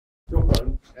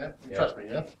Yeah? You trust me,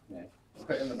 yeah? Yeah.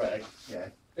 Put it in the bag. Yeah.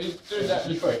 He's doing that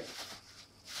this way.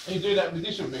 He's doing that with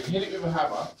this one bit. Hit it with a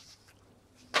hammer.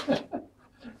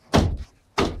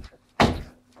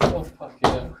 Oh, fuck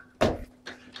yeah.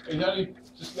 He's only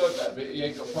just learnt that bit, he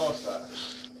ain't got past that.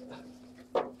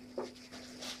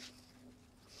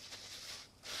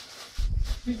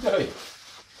 What are you doing?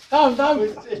 No, no.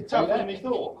 It's tougher than he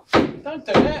thought. Don't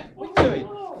do that. What are you doing?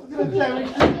 Look at the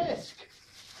damage to the desk.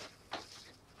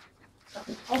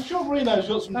 I'm sure Reno's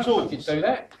got some Don't tools. fucking do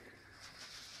that.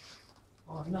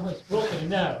 Oh no, it's broken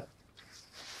now.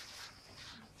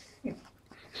 You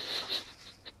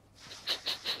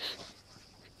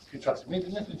trusted me,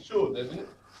 didn't It's you? insured then, isn't it?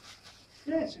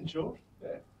 Yeah, it's insured.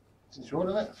 Yeah. It's insured,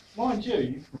 isn't it? Mind you,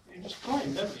 you just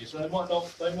claimed, haven't you? So they might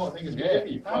think it's Yeah,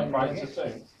 you don't claimed break it's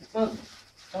it. a thing.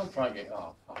 Don't break it.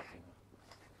 Oh, fucking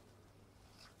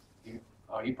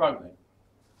hell. You broke it?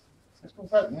 It's not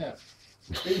broken, yeah.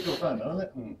 It's your phone, isn't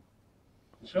it? Hmm.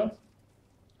 You sure?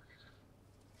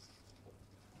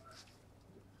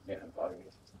 Yeah, broke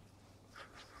it.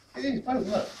 It is broken,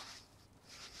 look.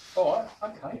 Alright,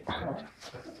 okay. Alright.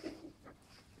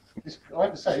 I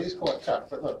have to say, it's quite tough,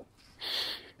 but look.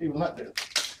 Even that bit.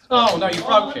 Oh, no, you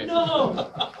broke it. No!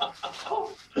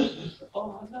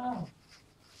 Oh no!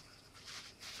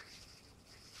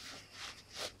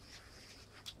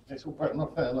 It's all broken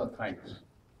off there, look. Thanks.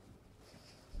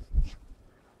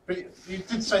 But you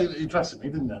did say that you trusted me,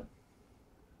 didn't you?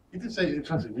 You did say that you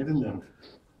trusted me, didn't you?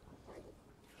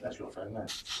 That's your phone there.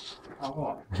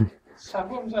 Oh, right. So,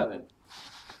 what was that then?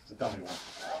 It's a dummy one.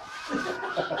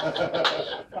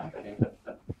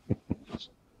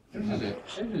 Who did it?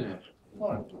 Who did it?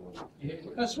 Fine.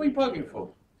 That's what you broke it for.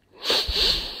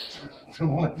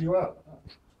 From one of you up.